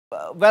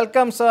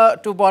Welcome, sir,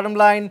 to Bottom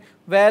Line.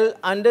 Well,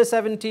 under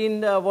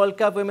 17 World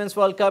Cup, Women's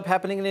World Cup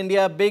happening in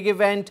India, big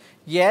event.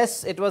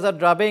 Yes, it was a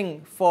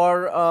drubbing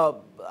for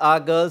our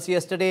girls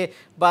yesterday.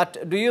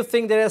 But do you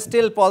think there are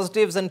still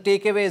positives and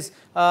takeaways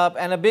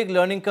and a big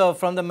learning curve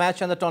from the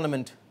match and the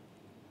tournament?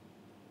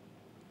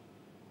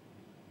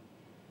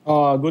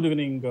 Good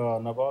evening,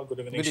 Nava. Good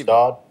evening, Good evening.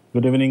 Siddharth.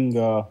 Good evening,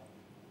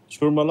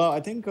 Shurmala. I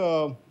think,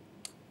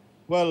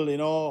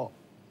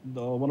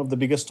 one of the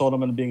biggest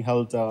tournament being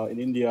held in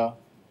India.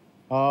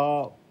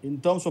 In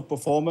terms of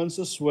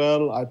performances,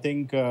 well, I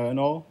think,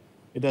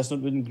 it has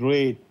not been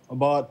great.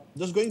 But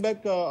just going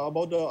back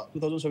about the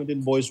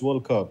 2017 Boys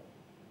World Cup,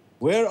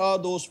 where are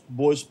those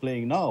boys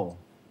playing now?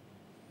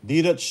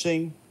 Dheeraj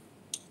Singh,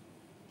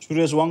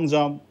 Suresh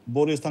Wangjam,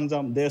 Boris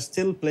Thangjam, they're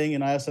still playing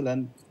in ISL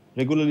and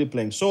regularly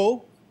playing.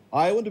 So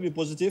I want to be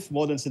positive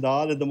more than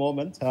Siddharth at the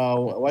moment.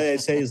 Why I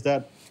say is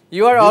that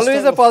You are this always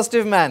type a of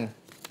positive man,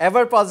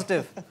 ever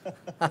positive.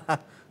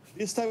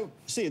 this type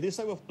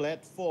of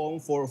platform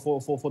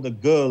for the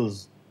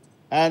girls,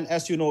 and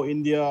as you know,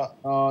 India,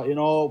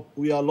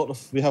 we have a lot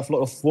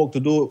of work to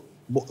do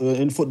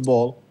in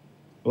football.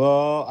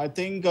 I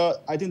think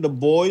the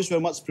boys were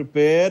much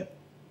prepared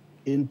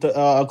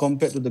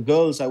compared to the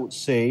girls, I would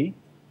say,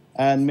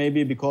 and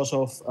maybe because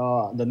of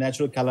the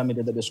natural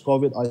calamity that is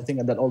COVID, I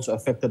think that also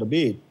affected a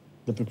bit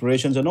the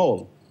preparations and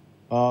all.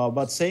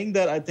 But saying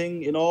that, I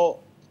think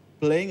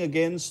playing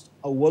against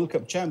a World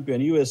Cup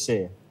champion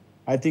USA,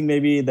 I think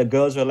maybe the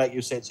girls were like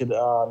you said,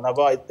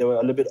 Nava, they were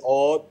a little bit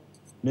odd.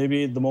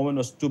 Maybe the moment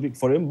was too big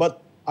for him,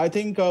 but I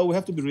think we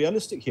have to be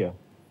realistic here.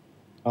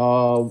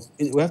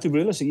 We have to be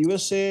realistic.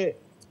 USA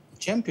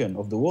champion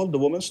of the world, the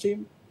women's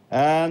team,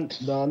 and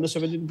the under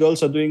 17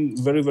 girls are doing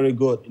very, very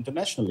good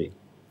internationally.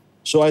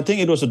 So I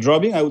think it was a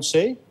drubbing, I would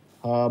say.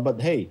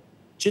 But hey,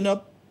 chin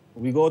up.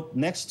 We go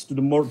next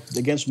to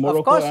against Of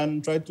Morocco course,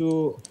 and try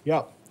to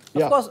yeah.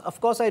 Of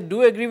course, I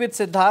do agree with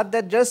Siddharth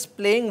that just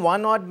playing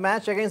one odd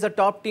match against the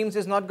top teams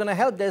is not going to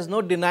help. There's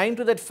no denying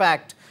to that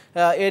fact.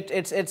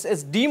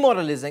 It's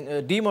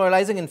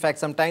demoralizing in fact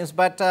sometimes.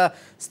 But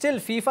still,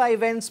 FIFA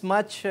events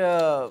much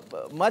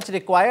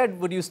required.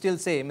 Would you still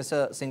say,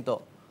 Mr.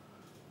 Singto?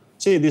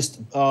 See this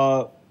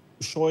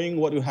showing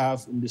what you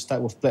have in this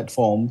type of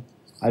platform.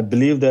 I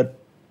believe that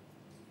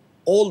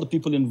all the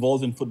people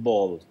involved in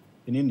football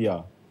in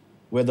India,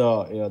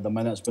 whether the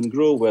management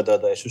group, whether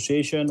the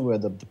association,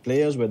 whether the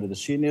players, whether the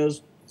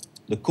seniors,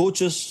 the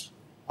coaches,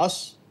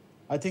 us,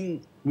 I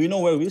think we know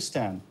where we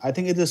stand. I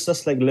think it is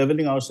just like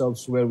leveling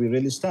ourselves where we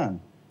really stand.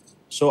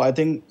 So I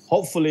think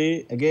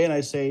hopefully, again,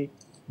 I say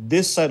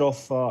this side of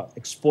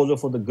exposure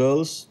for the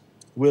girls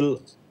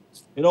will,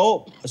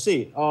 you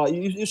see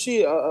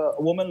a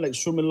woman like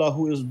Shumila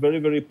who is very,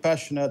 very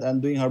passionate and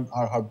doing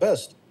her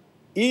best.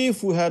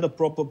 If we had a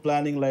proper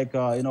planning, like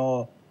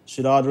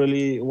Siddharth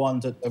really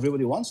wanted,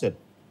 everybody wants it,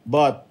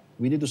 but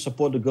we need to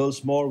support the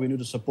girls more. We need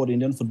to support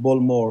Indian football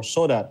more,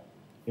 so that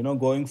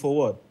going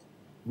forward,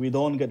 we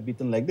don't get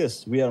beaten like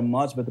this. We are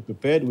much better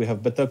prepared. We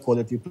have better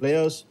quality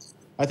players.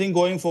 I think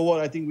going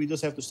forward, I think we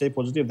just have to stay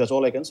positive. That's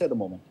all I can say at the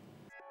moment.